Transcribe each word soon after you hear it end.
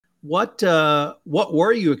what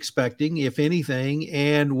were you expecting, if anything,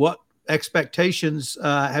 and what expectations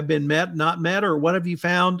have been met, not met, or what have you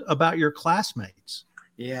found about your classmates?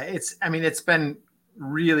 Yeah, it's been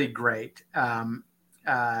really great. Kind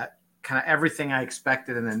of everything I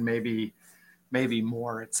expected, and then maybe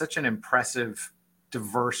more. It's such an impressive,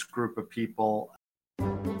 diverse group of people.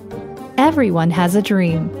 Everyone has a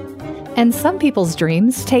dream, and some people's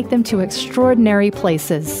dreams take them to extraordinary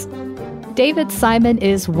places. David Simon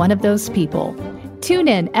is one of those people. Tune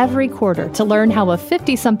in every quarter to learn how a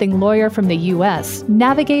 50-something lawyer from the U.S.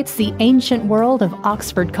 navigates the ancient world of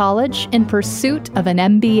Oxford College in pursuit of an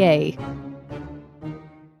MBA.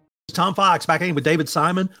 Tom Fox back in with David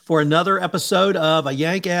Simon for another episode of A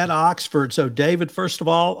Yank at Oxford. So, David, first of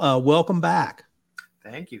all, welcome back.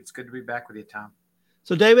 Thank you. It's good to be back with you, Tom.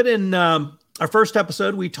 So, David, in our first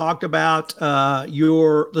episode, we talked about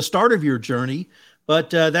the start of your journey,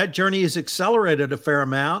 but that journey has accelerated a fair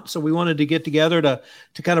amount. So we wanted to get together to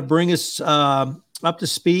kind of bring us up to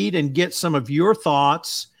speed and get some of your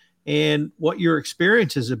thoughts and what your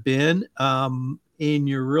experiences have been in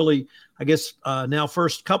your really, I guess, now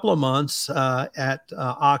first couple of months at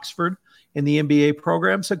Oxford in the MBA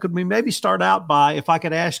program. So could we maybe start out by, if I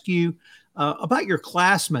could ask you about your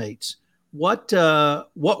classmates, what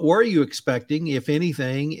were you expecting, if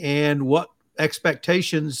anything, and what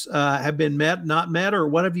expectations have been met, not met, or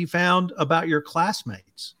what have you found about your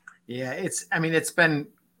classmates? Yeah, it's been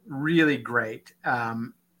really great.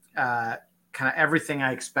 Kind of everything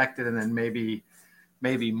I expected, and then maybe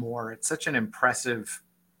more. It's such an impressive,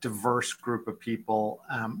 diverse group of people.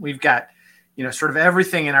 We've got, sort of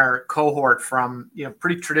everything in our cohort from,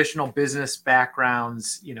 pretty traditional business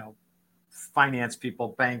backgrounds, finance people,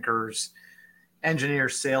 bankers,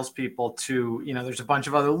 engineers, salespeople, to, there's a bunch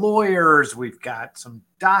of other lawyers. We've got some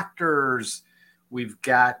doctors. We've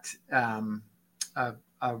got a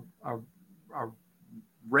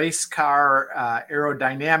race car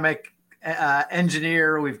aerodynamic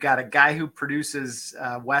engineer. We've got a guy who produces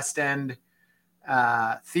West End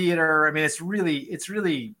theater. I mean, it's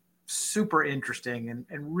really super interesting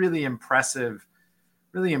and really impressive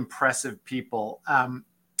people.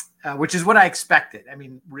 Which is what I expected. I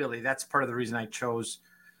mean, really, that's part of the reason I chose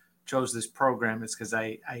this program, is because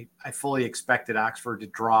I fully expected Oxford to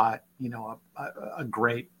draw, a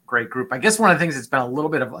great group. I guess one of the things that's been a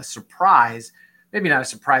little bit of a surprise, maybe not a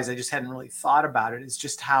surprise, I just hadn't really thought about it, is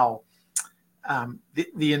just how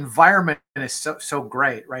the environment is so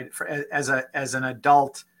great, right? As an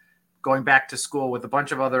adult going back to school with a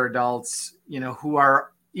bunch of other adults, who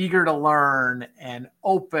are eager to learn and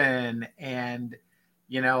open and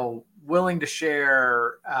willing to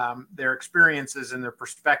share their experiences and their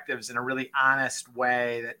perspectives in a really honest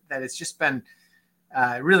way, that it's just been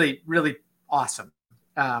really, really awesome.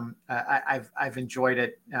 I've enjoyed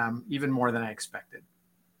it even more than I expected.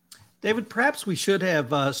 David, perhaps we should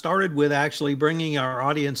have started with actually bringing our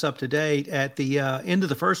audience up to date. At the end of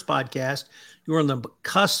the first podcast, you were on the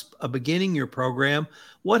cusp of beginning your program.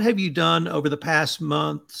 What have you done over the past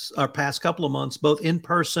couple of months, both in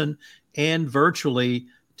person and virtually,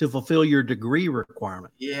 to fulfill your degree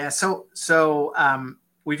requirement? Yeah. So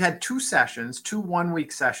we've had two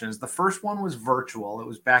 1-week sessions. The first one was virtual. It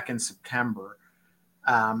was back in September.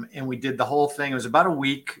 And we did the whole thing. It was about a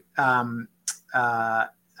week of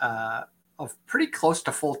pretty close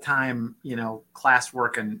to full-time,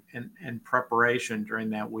 classwork and preparation during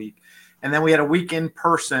that week. And then we had a week in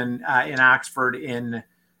person in Oxford in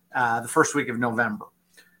the first week of November.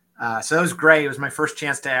 So that was great. It was my first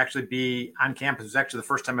chance to actually be on campus. It was actually the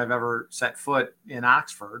first time I've ever set foot in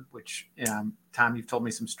Oxford, which, Tom, you've told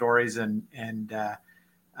me some stories, and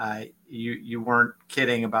you weren't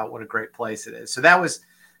kidding about what a great place it is. So that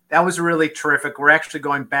was really terrific. We're actually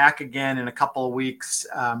going back again in a couple of weeks.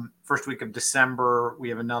 First week of December, we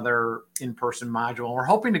have another in-person module. And we're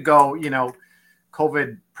hoping to go,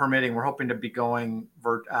 COVID permitting, we're hoping to be going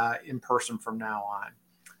in person from now on.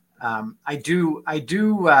 I do.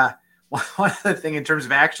 One other thing in terms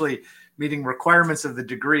of actually meeting requirements of the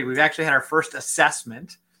degree, we've actually had our first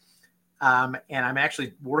assessment, and I'm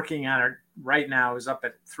actually working on it right now. I was up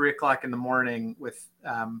at 3:00 in the morning with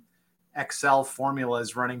Excel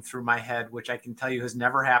formulas running through my head, which I can tell you has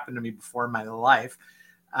never happened to me before in my life.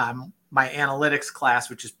 My analytics class,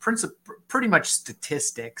 which is pretty much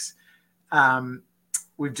statistics,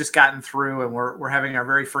 we've just gotten through, and we're having our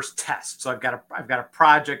very first test. So I've got a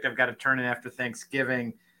project I've got to turn in after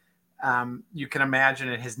Thanksgiving. You can imagine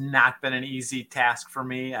it has not been an easy task for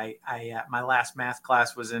me. My last math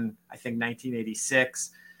class was in, I think,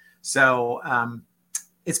 1986. So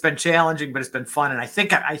it's been challenging, but it's been fun. And I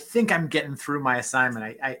think I'm getting through my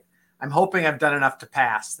assignment. I'm hoping I've done enough to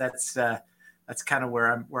pass. That's kind of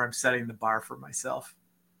where I'm setting the bar for myself.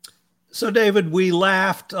 So, David, we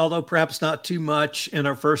laughed, although perhaps not too much, in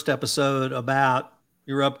our first episode about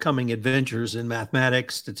your upcoming adventures in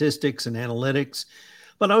mathematics, statistics, and analytics.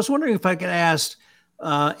 But I was wondering if I could ask,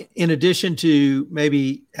 in addition to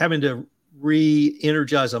maybe having to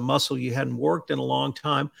re-energize a muscle you hadn't worked in a long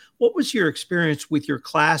time, what was your experience with your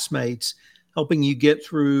classmates helping you get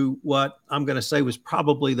through what I'm going to say was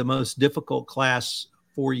probably the most difficult class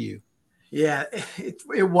for you? Yeah,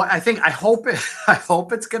 I hope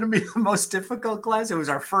it's going to be the most difficult class. It was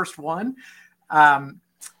our first one.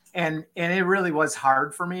 And it really was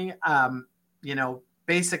hard for me.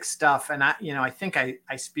 Basic stuff. And I think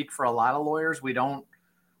I speak for a lot of lawyers. We don't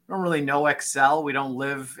really know Excel. We don't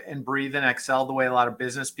live and breathe in Excel the way a lot of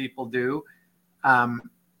business people do.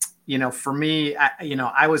 For me,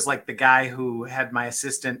 I was like the guy who had my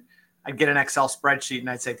assistant. I'd get an Excel spreadsheet and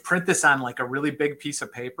I'd say, print this on like a really big piece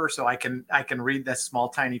of paper so I can read this small,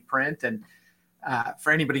 tiny print. And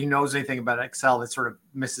for anybody who knows anything about Excel, that sort of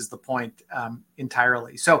misses the point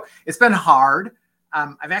entirely. So it's been hard.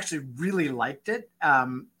 I've actually really liked it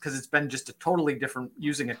because it's been just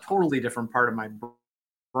using a totally different part of my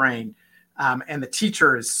brain. And the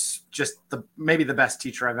teacher is just maybe the best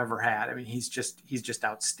teacher I've ever had. I mean, he's just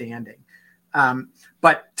outstanding.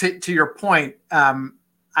 But to your point,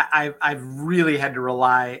 I've really had to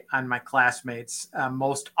rely on my classmates,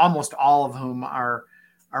 almost all of whom are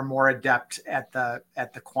more adept at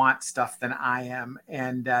the quant stuff than I am.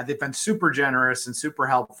 And they've been super generous and super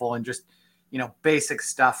helpful, and just, basic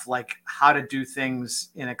stuff like how to do things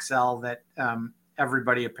in Excel that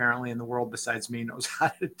everybody apparently in the world besides me knows how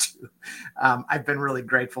to do. I've been really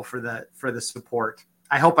grateful for the support.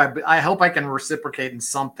 I hope I can reciprocate in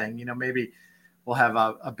something. Maybe we'll have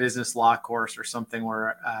a business law course or something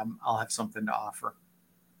where I'll have something to offer.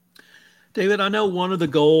 David, I know one of the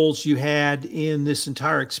goals you had in this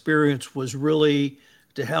entire experience was really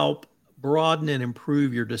to help broaden and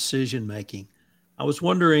improve your decision making. I was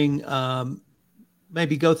wondering,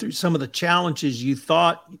 maybe go through some of the challenges you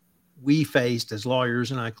thought we faced as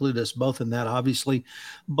lawyers, and I include us both in that, obviously.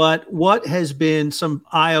 But what has been some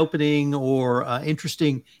eye-opening or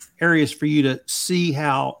interesting areas for you to see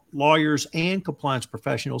how lawyers and compliance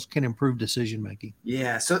professionals can improve decision making?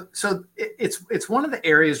 Yeah, so it's one of the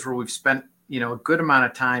areas where we've spent a good amount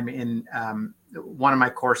of time in. One of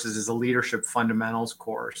my courses is a leadership fundamentals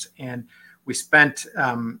course, and we spent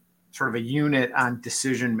sort of a unit on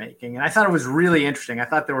decision making, and I thought it was really interesting. I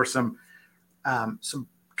thought there were some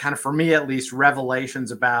kind of, for me at least, revelations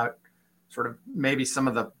about sort of maybe some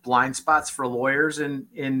of the blind spots for lawyers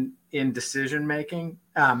in decision making.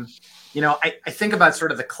 I think about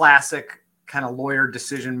sort of the classic kind of lawyer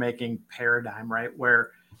decision making paradigm, right?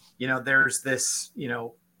 Where, there's this,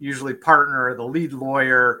 usually partner, the lead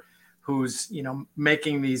lawyer, who's,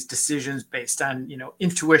 making these decisions based on,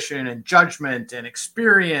 intuition and judgment and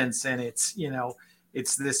experience. And it's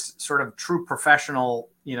this sort of true professional,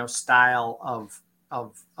 style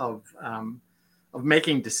of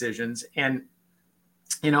making decisions. And,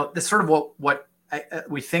 this sort of what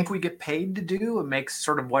we think we get paid to do. It makes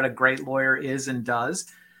sort of what a great lawyer is and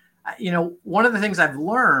does. One of the things I've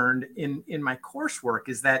learned in my coursework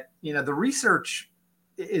is that, the research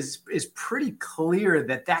is pretty clear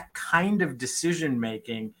that kind of decision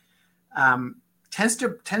making tends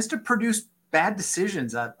to produce bad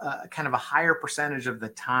decisions a kind of a higher percentage of the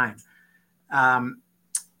time.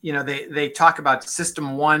 They talk about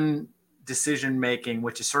system one decision making,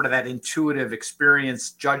 which is sort of that intuitive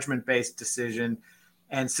experience, judgment-based decision,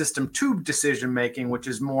 and system two decision making, which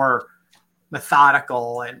is more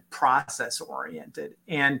methodical and process oriented.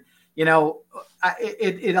 And,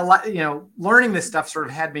 learning this stuff sort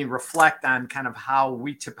of had me reflect on kind of how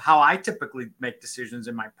I typically make decisions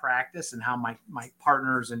in my practice and how my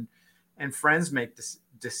partners and friends make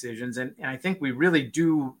decisions. And I think we really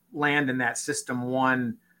do land in that system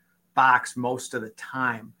one box most of the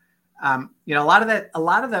time. A lot of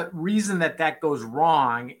the reason that goes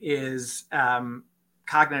wrong is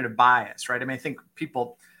cognitive bias, right? I mean, I think a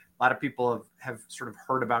lot of people have sort of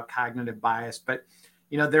heard about cognitive bias, but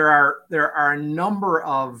there are a number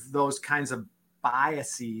of those kinds of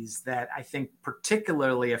biases that I think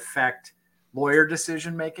particularly affect lawyer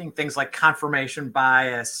decision making. Things like confirmation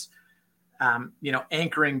bias,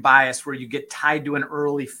 anchoring bias, where you get tied to an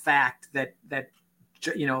early fact that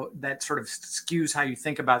sort of skews how you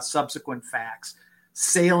think about subsequent facts.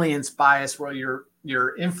 Salience bias, where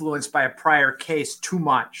you're influenced by a prior case too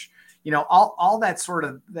much. All that sort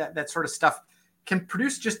of stuff can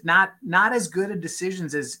produce just not as good of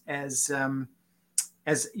decisions as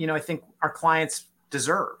I think our clients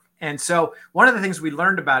deserve. And so one of the things we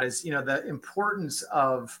learned about is, the importance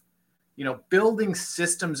of, building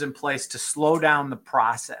systems in place to slow down the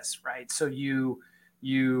process, right? So you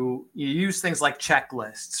use things like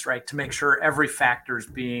checklists, right, to make sure every factor is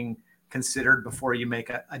being considered before you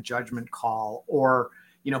make a judgment call, or,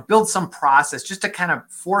 build some process just to kind of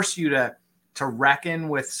force you to reckon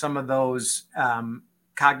with some of those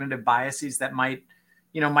cognitive biases that might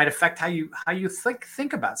affect how you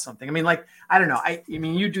think about something. I mean, like, I don't know. I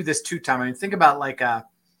mean, you do this too, Tom. I mean, think about like a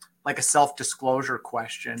self-disclosure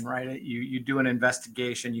question, right? You do an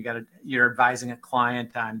investigation, you're advising a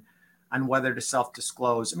client on whether to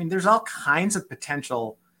self-disclose. I mean, there's all kinds of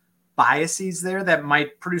potential biases there that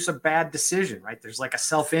might produce a bad decision, right? There's like a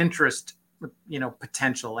self-interest,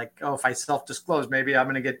 potential, like, oh, if I self-disclose, maybe I'm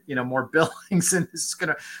going to get, more billings and this is going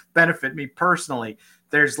to benefit me personally.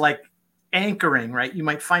 There's like anchoring, right? You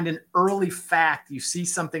might find an early fact. You see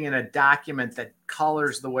something in a document that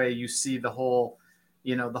colors the way you see the whole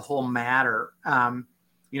matter.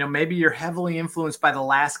 Maybe you're heavily influenced by the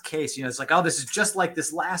last case. It's like, oh, this is just like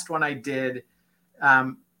this last one I did,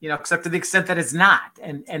 except to the extent that it's not.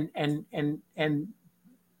 And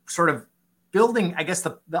sort of building, I guess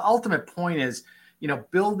the ultimate point is,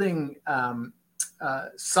 building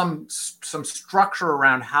some structure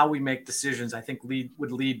around how we make decisions, I think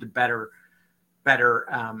would lead to better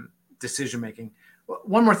decision making.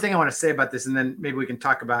 One more thing I want to say about this, and then maybe we can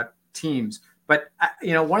talk about teams. But,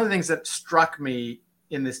 one of the things that struck me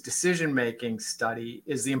in this decision-making study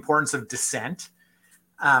is the importance of dissent.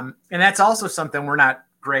 And that's also something we're not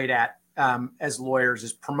great at as lawyers,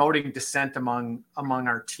 is promoting dissent among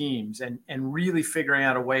our teams and really figuring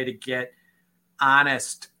out a way to get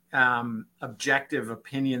honest, objective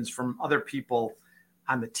opinions from other people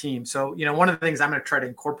on the team. So, one of the things I'm going to try to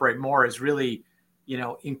incorporate more is really,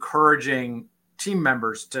 encouraging team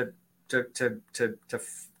members to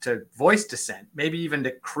voice dissent, maybe even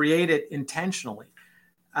to create it intentionally.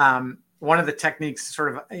 One of the techniques,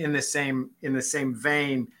 sort of in the same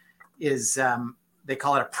vein, is they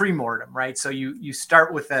call it a pre-mortem, right? So you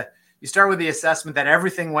start with the assessment that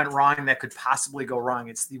everything went wrong that could possibly go wrong.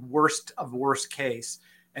 It's the worst of worst case,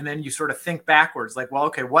 and then you sort of think backwards, like, well,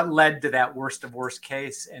 okay, what led to that worst of worst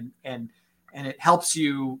case, and it helps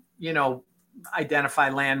you, identify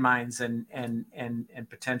landmines and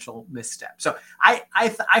potential missteps. So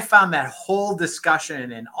I found that whole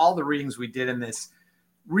discussion and all the readings we did in this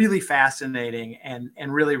really fascinating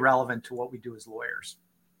and really relevant to what we do as lawyers.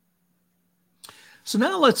 So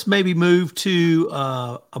now let's maybe move to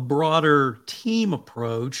a broader team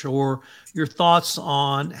approach, or your thoughts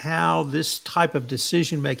on how this type of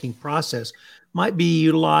decision-making process might be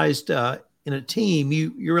utilized in a team.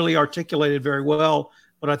 You really articulated very well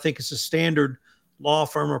what I think is a standard law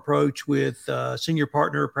firm approach with senior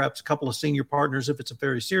partner, perhaps a couple of senior partners if it's a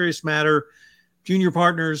very serious matter, junior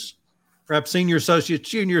partners, perhaps senior associates,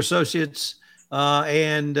 junior associates,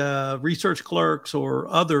 and research clerks or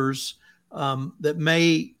others that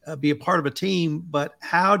may be a part of a team. But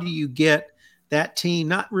how do you get that team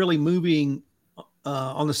not really moving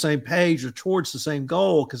on the same page or towards the same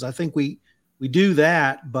goal? Because I think we do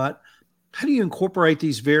that, but how do you incorporate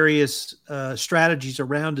these various strategies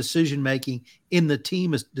around decision-making in the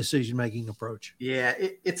team decision-making approach? Yeah,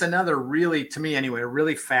 it's another really, to me anyway, a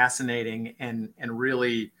really fascinating and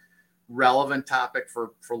really relevant topic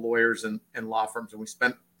for lawyers and law firms. And we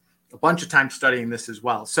spent a bunch of time studying this as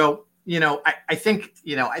well. So, I think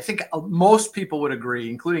most people would agree,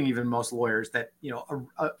 including even most lawyers, that,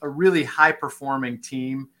 a really high-performing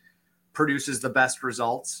team produces the best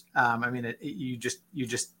results. I mean, you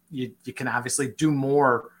can obviously do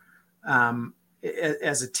more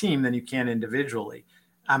as a team than you can individually.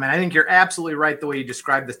 And I think you're absolutely right the way you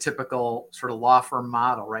described the typical sort of law firm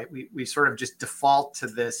model, right? We sort of just default to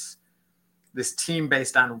this team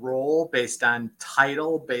based on role, based on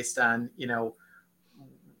title, based on,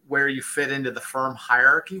 where you fit into the firm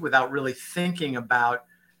hierarchy, without really thinking about,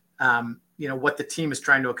 what the team is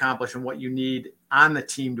trying to accomplish and what you need on the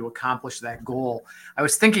team to accomplish that goal. I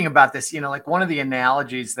was thinking about this, like one of the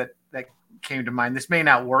analogies that came to mind. This may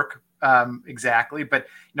not work exactly, but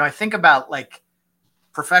I think about like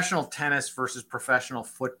professional tennis versus professional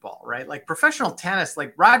football, right? Like professional tennis,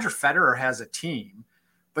 like Roger Federer has a team,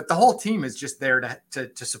 but the whole team is just there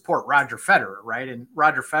to support Roger Federer, right? And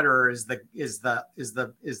Roger Federer is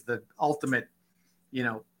the ultimate,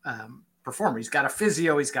 performer. He's got a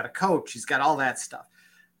physio, he's got a coach, he's got all that stuff.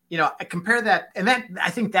 I compare that, and that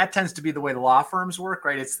I think that tends to be the way the law firms work,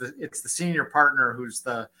 right? It's the senior partner who's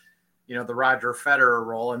the Roger Federer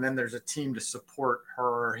role, and then there's a team to support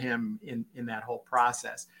her or him in that whole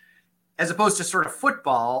process, as opposed to sort of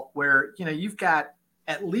football, where you've got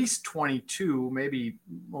at least 22, maybe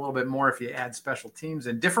a little bit more if you add special teams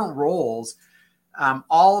and different roles,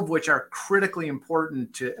 all of which are critically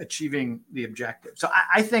important to achieving the objective. So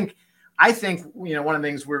I think, one of the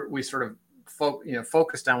things we sort of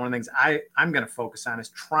focused on, one of the things I'm going to focus on is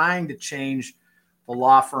trying to change the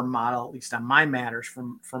law firm model, at least on my matters,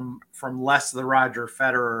 from less the Roger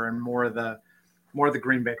Federer and more the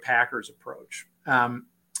Green Bay Packers approach.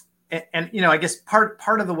 And I guess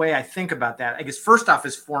part of the way I think about that, I guess first off,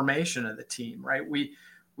 is formation of the team, right? We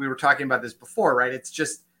were talking about this before, right? It's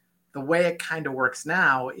just the way it kind of works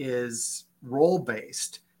now is role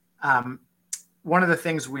based. One of the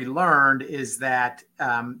things we learned is that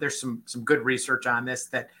there's some good research on this,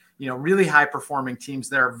 that really high performing teams,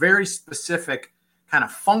 there are very specific kind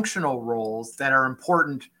of functional roles that are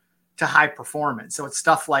important to high performance. So it's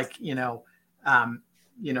stuff like the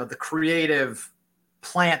creative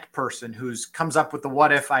plant person who's comes up with the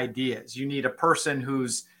what if ideas. You need a person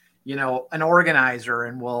who's an organizer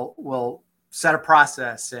and will set a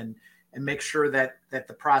process and make sure that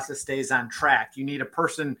the process stays on track. You need a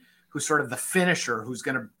person who's sort of the finisher, who's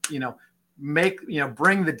going to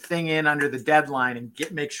bring the thing in under the deadline and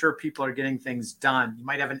make sure people are getting things done. You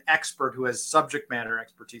might have an expert who has subject matter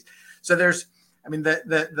expertise. So there's,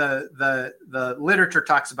 the literature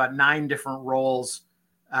talks about 9 different roles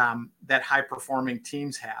that high performing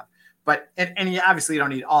teams have. But and obviously you don't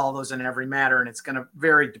need all of those in every matter, and it's going to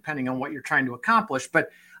vary depending on what you're trying to accomplish. But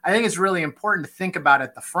I think it's really important to think about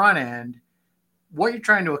at the front end what you're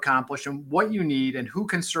trying to accomplish and what you need and who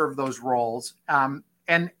can serve those roles,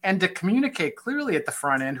 and to communicate clearly at the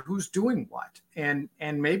front end who's doing what, and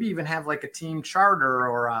maybe even have like a team charter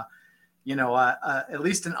or at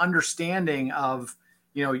least an understanding of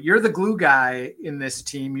you're the glue guy in this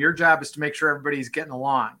team. Your job is to make sure everybody's getting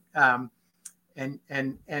along. And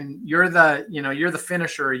you're the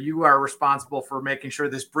finisher. You are responsible for making sure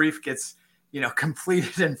this brief gets,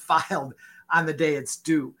 completed and filed on the day it's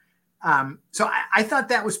due. So I thought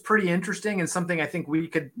that was pretty interesting and something I think we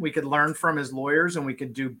could learn from as lawyers, and we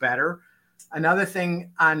could do better. Another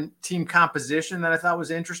thing on team composition that I thought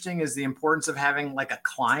was interesting is the importance of having like a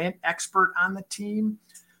client expert on the team.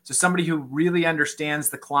 So somebody who really understands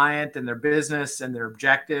the client and their business and their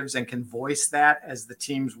objectives and can voice that as the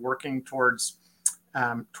team's working towards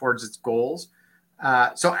its goals.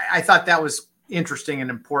 So I thought that was interesting and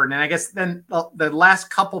important. And I guess then the last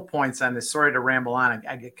couple points on this, sorry to ramble on,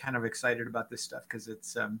 I get kind of excited about this stuff because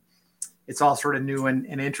it's all sort of new and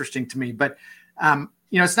interesting to me. But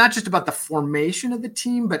it's not just about the formation of the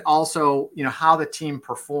team, but also how the team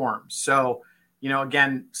performs. So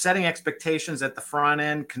again, setting expectations at the front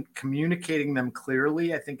end, communicating them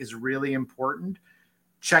clearly, I think is really important.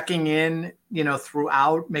 Checking in,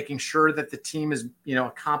 throughout, making sure that the team is,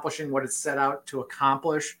 accomplishing what it's set out to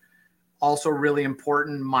accomplish. Also really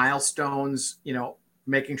important. Milestones,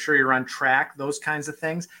 making sure you're on track, those kinds of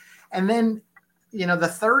things. And then, the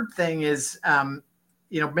third thing is,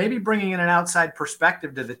 maybe bringing in an outside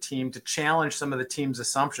perspective to the team to challenge some of the team's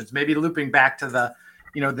assumptions, maybe looping back to the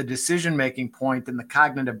decision-making point and the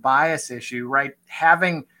cognitive bias issue, right?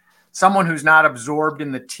 Having someone who's not absorbed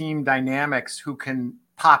in the team dynamics, who can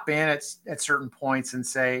pop in at certain points and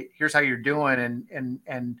say, here's how you're doing,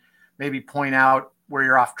 and maybe point out where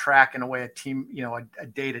you're off track in a way a team, a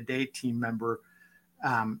day-to-day team member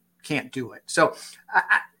can't do it. So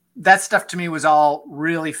that stuff to me was all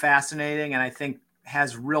really fascinating, and I think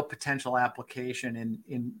has real potential application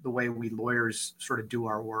in the way we lawyers sort of do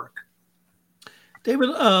our work. David,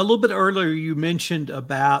 a little bit earlier, you mentioned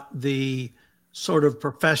about the sort of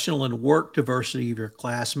professional and work diversity of your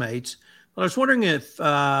classmates. But I was wondering if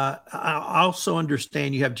I also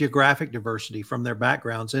understand you have geographic diversity from their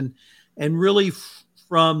backgrounds and really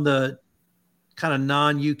from the kind of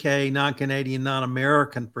non-UK, non-Canadian,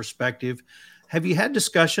 non-American perspective. Have you had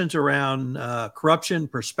discussions around corruption,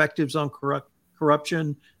 perspectives on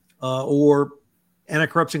corruption, or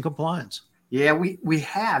anti-corruption compliance? Yeah, we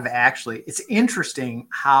have actually. It's interesting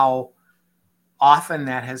how often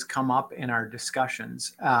that has come up in our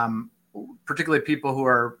discussions, particularly people who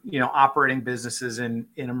are, operating businesses in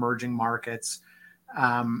emerging markets.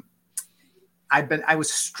 I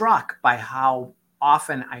was struck by how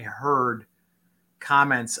often I heard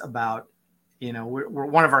comments about,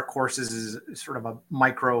 one of our courses is sort of a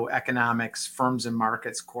microeconomics, firms and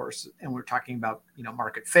markets course, and we're talking about,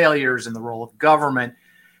 market failures and the role of government.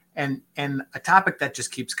 And a topic that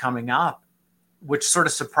just keeps coming up, which sort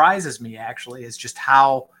of surprises me actually, is just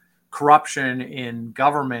how corruption in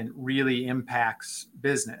government really impacts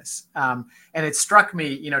business. And it struck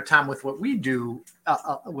me, Tom, with what we do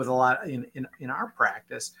with a lot in our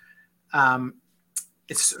practice,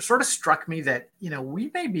 it's sort of struck me that,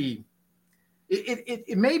 we may be,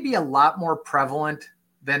 it may be a lot more prevalent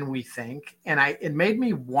than we think. And it made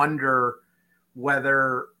me wonder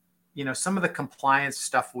whether, some of the compliance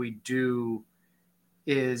stuff we do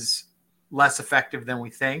is less effective than we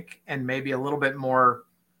think, and maybe a little bit more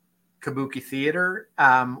kabuki theater,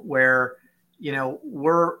 where,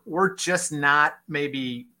 we're just not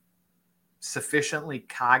maybe sufficiently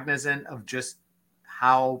cognizant of just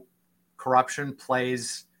how corruption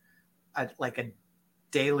plays a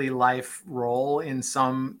daily life role in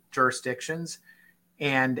some jurisdictions.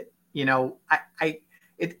 And,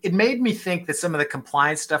 it made me think that some of the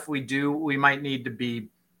compliance stuff we do, we might need to be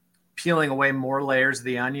peeling away more layers of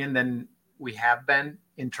the onion than we have been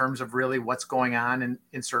in terms of really what's going on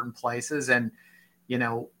in certain places. And,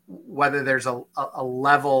 whether there's a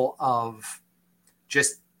level of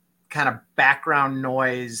just kind of background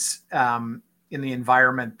noise in the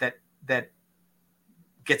environment that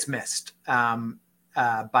gets missed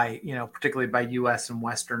by, particularly by U.S. and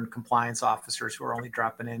Western compliance officers who are only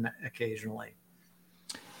dropping in occasionally.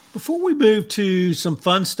 Before we move to some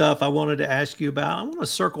fun stuff I wanted to ask you about, I want to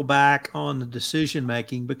circle back on the decision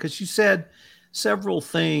making, because you said several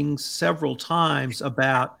things several times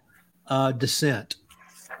about dissent,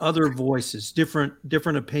 other voices,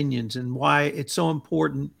 different opinions, and why it's so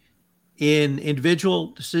important in individual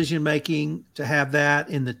decision making to have that,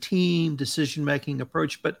 in the team decision making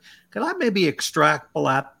approach. But can I maybe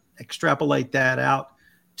extrapolate that out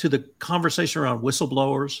to the conversation around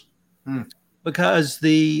whistleblowers? Because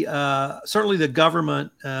certainly the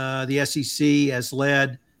government, the SEC, has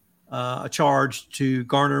led a charge to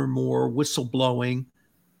garner more whistleblowing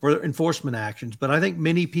for enforcement actions. But I think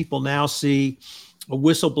many people now see a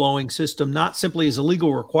whistleblowing system not simply as a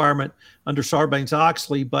legal requirement under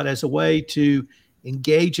Sarbanes-Oxley, but as a way to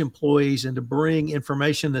engage employees and to bring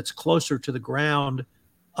information that's closer to the ground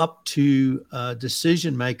up to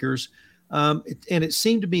decision makers. And it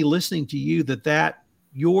seemed to me, listening to you, that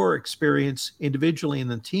your experience individually in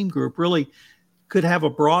the team group really could have a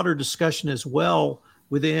broader discussion as well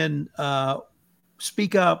within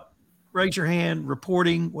speak up, raise your hand,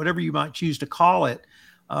 reporting, whatever you might choose to call it,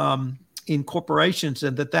 in corporations,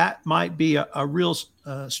 and that might be a real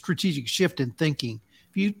strategic shift in thinking.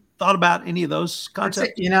 Have you thought about any of those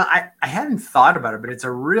concepts? I hadn't thought about it, but it's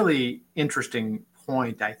a really interesting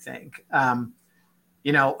point, I think. One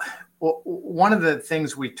of the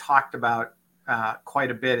things we talked about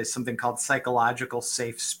quite a bit is something called psychological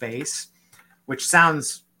safe space, which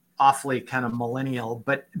sounds awfully kind of millennial,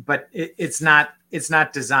 but it's not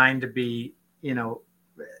designed to be,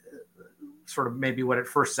 sort of maybe what it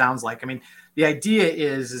first sounds like. I mean, the idea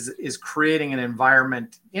is creating an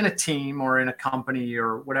environment in a team or in a company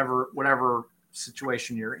or whatever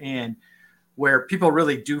situation you're in, where people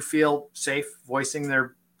really do feel safe voicing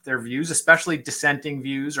their views, especially dissenting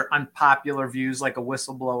views or unpopular views like a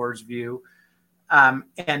whistleblower's view.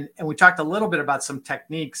 And we talked a little bit about some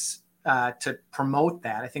techniques to promote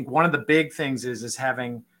that. I think one of the big things is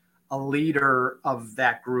having a leader of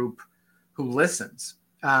that group who listens.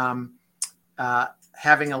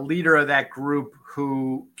 Having a leader of that group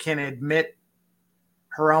who can admit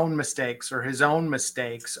her own mistakes or his own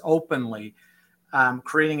mistakes openly,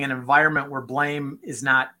 creating an environment where blame is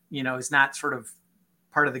not sort of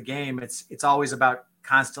part of the game. It's always about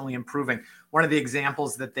constantly improving. One of the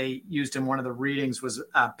examples that they used in one of the readings was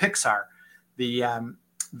Pixar, the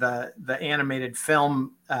animated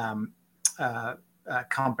film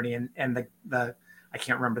company, and the I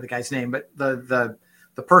can't remember the guy's name, but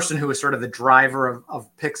the person who was sort of the driver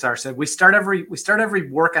of Pixar said, we start every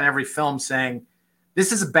work on every film saying,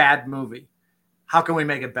 this is a bad movie. How can we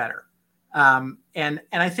make it better? And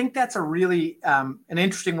I think that's a really an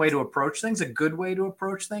interesting way to approach things, a good way to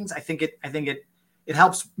approach things. I think it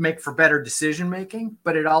helps make for better decision making,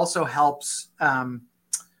 but it also helps.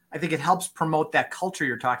 I think it helps promote that culture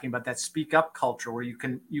you're talking about, that speak up culture, where you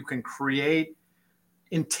can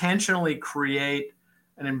intentionally create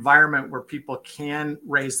an environment where people can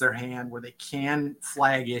raise their hand, where they can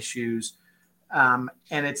flag issues. And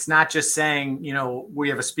it's not just saying, we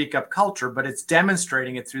have a speak up culture, but it's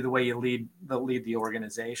demonstrating it through the way you lead the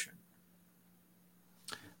organization.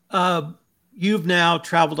 You've now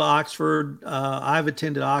traveled to Oxford. I've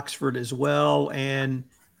attended Oxford as well. And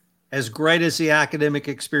as great as the academic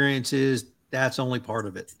experience is, that's only part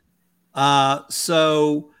of it.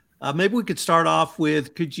 So maybe we could start off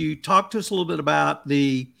with, could you talk to us a little bit about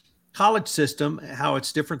the college system, how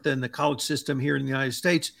it's different than the college system here in the United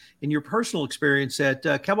States, and your personal experience at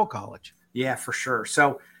Keble College? Yeah, for sure.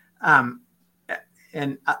 So,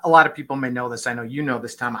 and a lot of people may know this. I know you know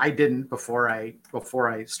this, Tom. I didn't before I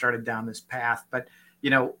started down this path. But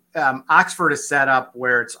Oxford is set up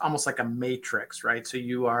where it's almost like a matrix, right? So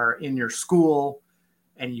you are in your school,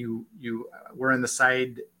 and we're in the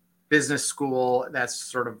side business school that's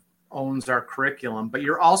sort of owns our curriculum, but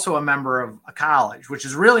you're also a member of a college, which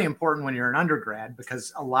is really important when you're an undergrad,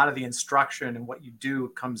 because a lot of the instruction and what you do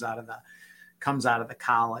comes out of the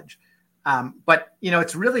college. But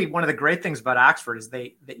it's really one of the great things about Oxford is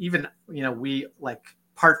they even we like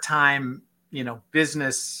part-time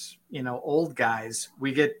business old guys,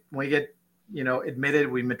 we get admitted,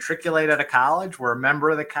 we matriculate at a college, we're a member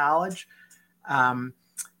of the college,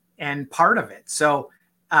 and part of it. So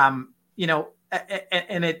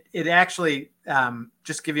and it actually,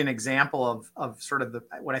 just give you an example of sort of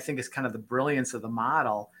what I think is kind of the brilliance of the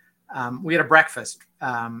model. We had a breakfast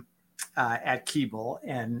at Keble,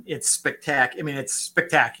 and it's spectacular. I mean, it's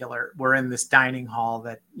spectacular. We're in this dining hall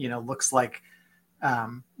that looks like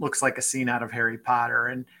a scene out of Harry Potter,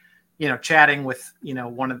 and chatting with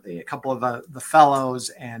a couple of the fellows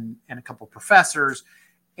and a couple of professors,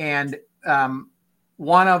 and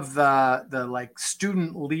one of the like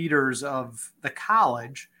student leaders of the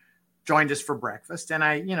college joined us for breakfast. And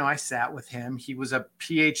I sat with him. He was a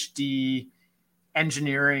PhD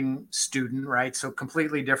engineering student, right? So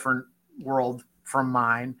completely different world from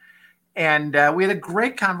mine. And we had a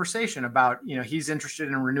great conversation about, he's interested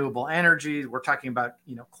in renewable energy. We're talking about,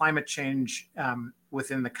 climate change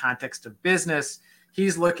within the context of business.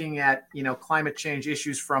 He's looking at, climate change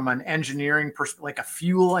issues from an engineering like a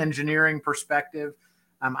fuel engineering perspective.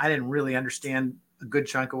 I didn't really understand a good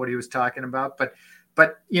chunk of what he was talking about, but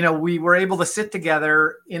we were able to sit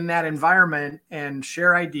together in that environment and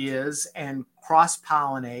share ideas and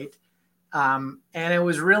cross-pollinate. And it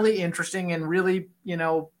was really interesting and really,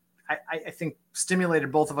 I think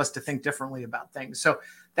stimulated both of us to think differently about things. So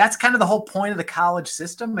that's kind of the whole point of the college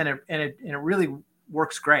system, and it really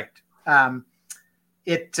works great. I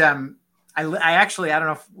actually, I don't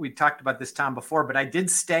know if we talked about this, Tom, before, but I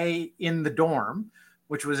did stay in the dorm,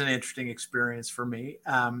 which was an interesting experience for me.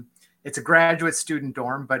 It's a graduate student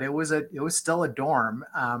dorm, but it was still a dorm,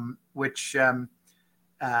 which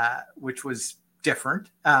was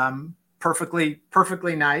different. Perfectly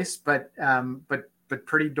nice, but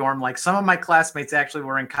pretty dorm-like. Some of my classmates actually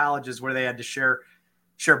were in colleges where they had to share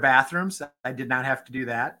bathrooms. I did not have to do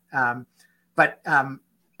that. But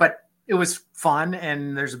it was fun,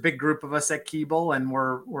 and there's a big group of us at Keble, and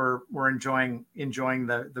we're enjoying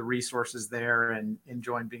the resources there and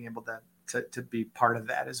enjoying being able to be part of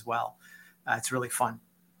that as well. It's really fun.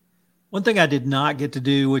 One thing I did not get to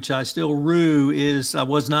do, which I still rue, is I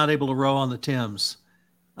was not able to row on the Thames.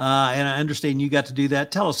 And I understand you got to do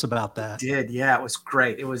that. Tell us about that. I did. Yeah, it was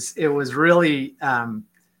great. It was really, it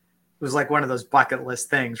was like one of those bucket list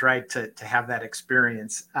things, right? To have that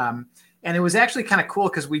experience. And it was actually kind of cool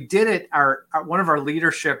because we did it. One of our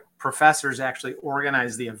leadership professors actually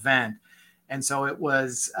organized the event. And so it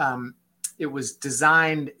was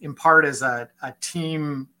designed in part as a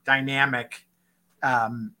team dynamic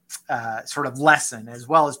sort of lesson, as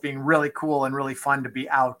well as being really cool and really fun to be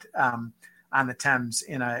out on the Thames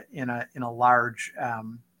in a large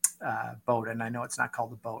boat. And I know it's not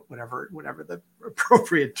called a boat, whatever the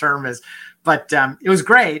appropriate term is, but it was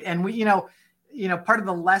great. And we, part of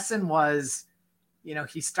the lesson was,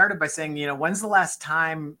 he started by saying, when's the last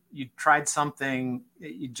time you tried something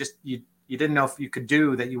you didn't know if you could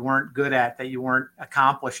do, that you weren't good at, that you weren't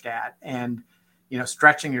accomplished at, and,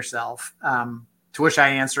 stretching yourself. To which I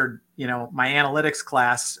answered, my analytics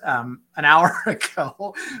class an hour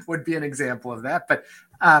ago would be an example of that. But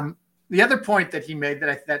the other point that he made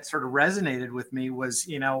that sort of resonated with me was,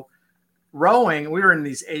 rowing. We were in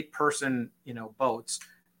these 8-person, boats.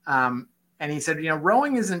 And he said,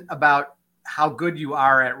 rowing isn't about how good you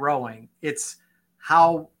are at rowing. It's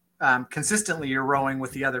how consistently you're rowing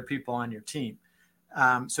with the other people on your team.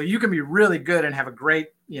 So you can be really good and have a great,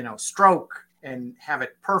 stroke and have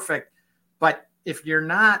it perfect. But if you're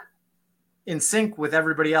not in sync with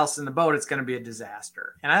everybody else in the boat, it's going to be a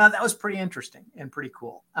disaster. And I thought that was pretty interesting and pretty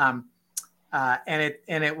cool. And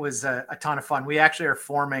it was a ton of fun. We actually are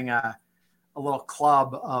forming a little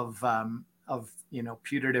club of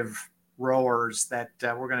putative rowers that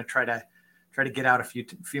we're going to try to get out a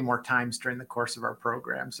few more times during the course of our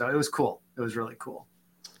program. So it was cool. It was really cool.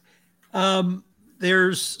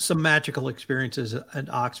 There's some magical experiences at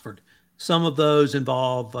Oxford. Some of those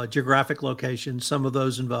involve geographic locations. Some of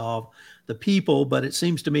those involve the people, but it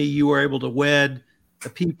seems to me you were able to wed the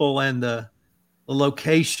people and the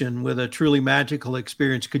location with a truly magical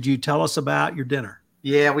experience. Could you tell us about your dinner?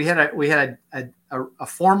 Yeah, we had a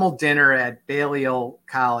formal dinner at Balliol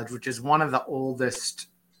College, which is one of the oldest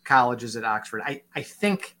colleges at Oxford. I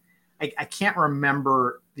think I can't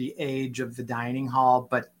remember the age of the dining hall,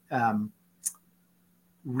 but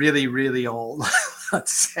really, really old,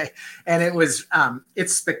 let's say. And it was,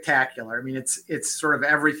 it's spectacular. I mean, it's sort of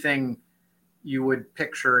everything you would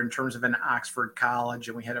picture in terms of an Oxford college.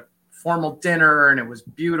 And we had a formal dinner, and it was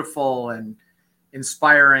beautiful and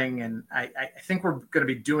inspiring. And I think we're going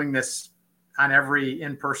to be doing this on every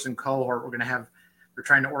in-person cohort. We're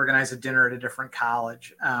trying to organize a dinner at a different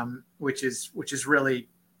college, which is really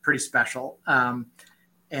pretty special. And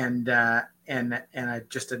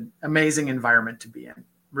just an amazing environment to be in.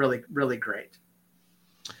 Really, really great.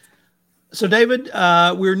 So, David,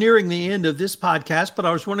 we're nearing the end of this podcast, but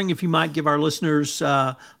I was wondering if you might give our listeners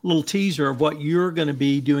a little teaser of what you're going to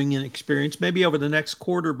be doing in Experience, maybe over the next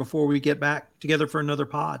quarter before we get back together for another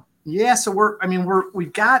pod. Yeah, so we're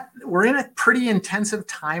in a pretty intensive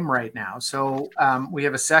time right now. So we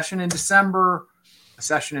have a session in December, a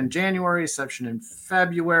session in January, a session in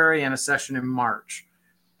February, and a session in March.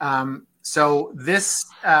 So this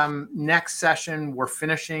next session, we're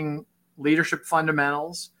finishing Leadership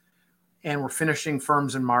Fundamentals, and we're finishing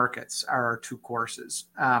Firms and Markets are our two courses.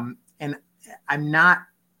 And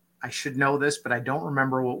I should know this, but I don't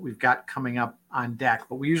remember what we've got coming up on deck.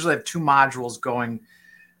 But we usually have two modules going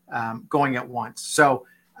at once. So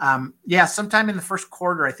sometime in the first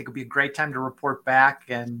quarter, I think it'll be a great time to report back,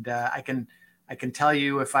 and I can tell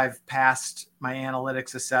you if I've passed my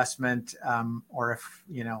analytics assessment, or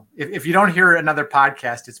if you don't hear another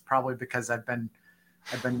podcast, it's probably because I've been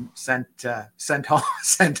sent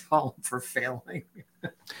home for failing.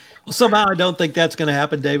 Well, somehow I don't think that's going to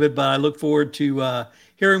happen, David, but I look forward to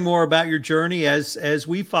hearing more about your journey as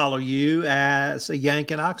we follow you as a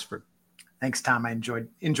Yank in Oxford. Thanks, Tom. I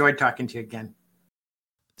enjoyed talking to you again.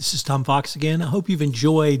 This is Tom Fox again. I hope you've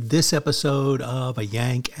enjoyed this episode of A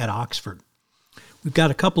Yank at Oxford. We've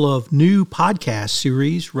got a couple of new podcast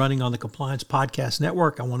series running on the Compliance Podcast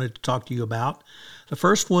Network I wanted to talk to you about. The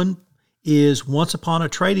first one is Once Upon a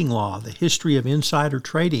Trading Law, the History of Insider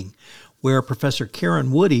Trading, where Professor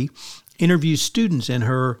Karen Woody interviews students in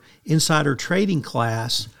her insider trading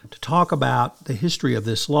class to talk about the history of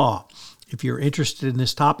this law. If you're interested in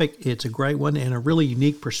this topic, it's a great one and a really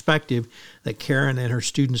unique perspective that Karen and her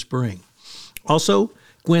students bring. Also,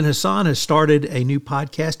 Gwen Hassan has started a new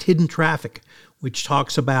podcast, Hidden Traffic, which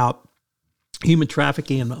talks about human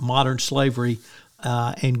trafficking and modern slavery,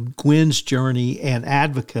 and Gwen's journey and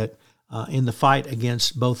advocate in the fight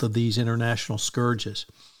against both of these international scourges.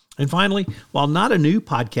 And finally, while not a new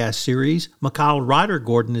podcast series, Mikhail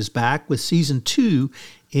Ryder-Gordon is back with Season 2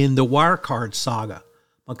 in the Wirecard saga.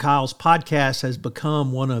 Mikhail's podcast has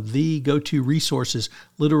become one of the go-to resources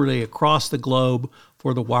literally across the globe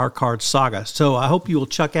for the Wirecard saga. So I hope you will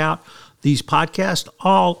check out these podcasts,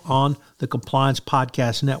 all on the Compliance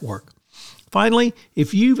Podcast Network. Finally,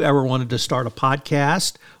 if you've ever wanted to start a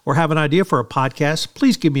podcast or have an idea for a podcast,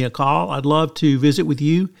 please give me a call. I'd love to visit with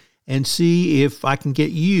you and see if I can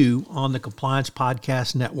get you on the Compliance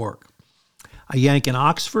Podcast Network. A Yank in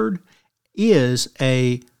Oxford is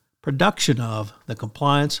a production of the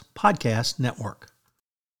Compliance Podcast Network.